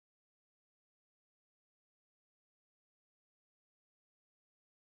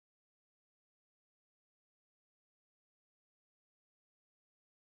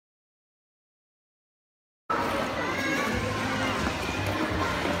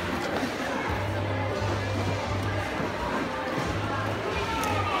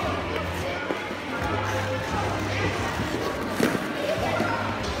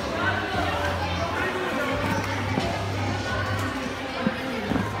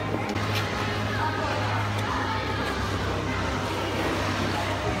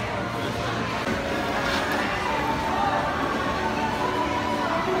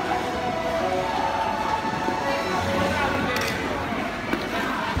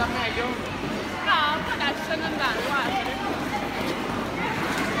sta meglio? No, ma lasciano andare, guarda.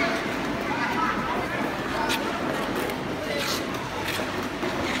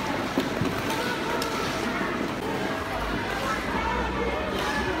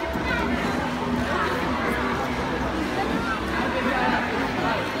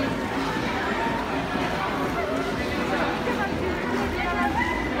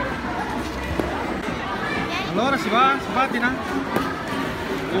 Allora si va? Si pattina?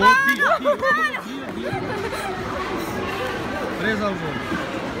 Oddio, oddio. Presa al volo.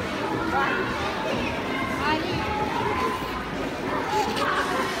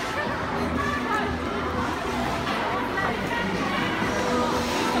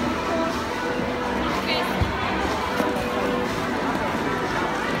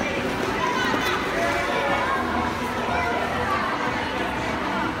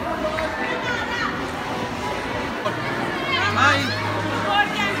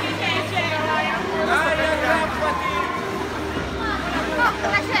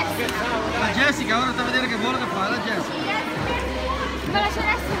 La Jessica, ora sta a vedere che volo che fa, la Jessica. Ma la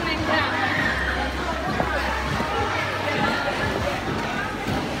celeste non è grande.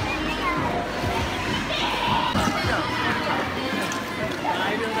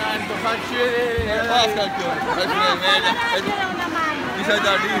 Dai Leonardo, facci vedere. Basta ancora. Una mano. Mi sai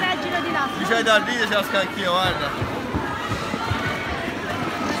da lì. Reggilo di là. Mi sai da lì e ce la scacchio, guarda.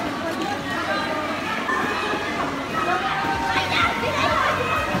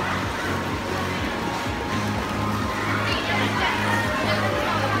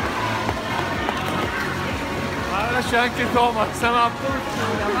 C'è anche Thomas, siamo a posto,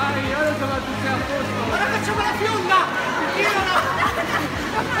 vai, ora siamo tutti a posto. Ora facciamo la fionda!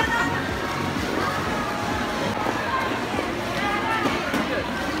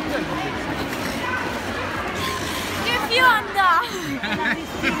 Che fionda! La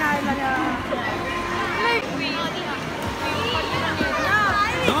Cristina e la... Lei qui.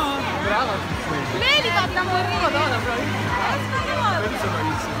 No! Brava! Lei li fa da morire! Madonna, bravissima! Quelli sono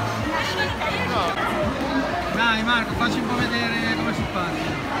bravissimi. Dai Marco, facci un po' vedere come si parte.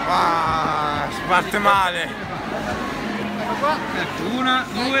 Ah, si parte male. Ecco qua. Ecco, una,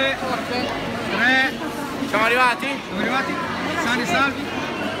 due, tre. Siamo arrivati? Siamo arrivati? Sani salvi?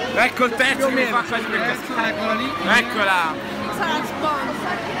 Ecco il terzo che mi fa quasi per Terzo, eccola lì. Eccola! Sarà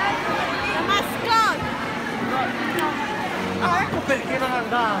sponsor. La mascotte. Ah, ecco perché non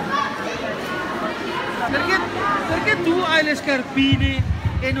andavo. Perché tu hai le scarpine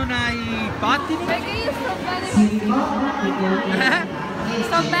e non hai i pattini? Perché io sto bene così.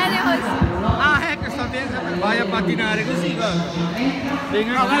 Sto bene così. Ah, ecco, sta bene. Vai a pattinare così, guarda.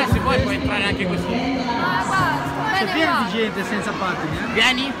 No, guarda, se vuoi puoi entrare anche così. Ma guarda, sto C'è bene pieno qua. di gente senza pattini, eh?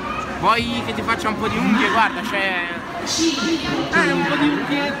 Vieni? Vuoi che ti faccia un po' di unghie? Guarda, c'è... Un po' di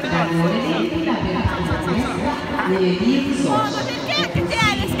unchiette. Oh, ma perché che te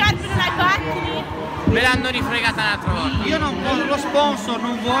hai le scarpe e non hai pattini? Me l'hanno rifregata un'altra volta. Io non voglio, lo sponsor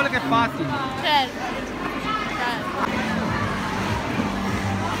non vuole che pattini. Certo.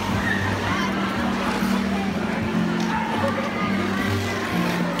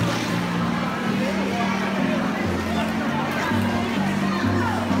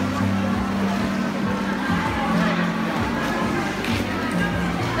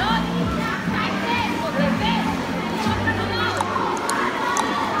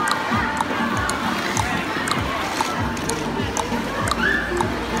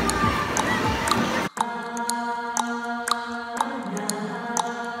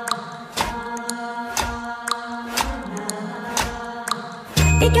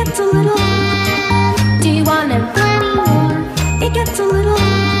 It gets a little, do you want it anymore? It gets a little,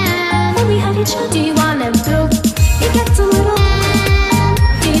 when we have each other, do you want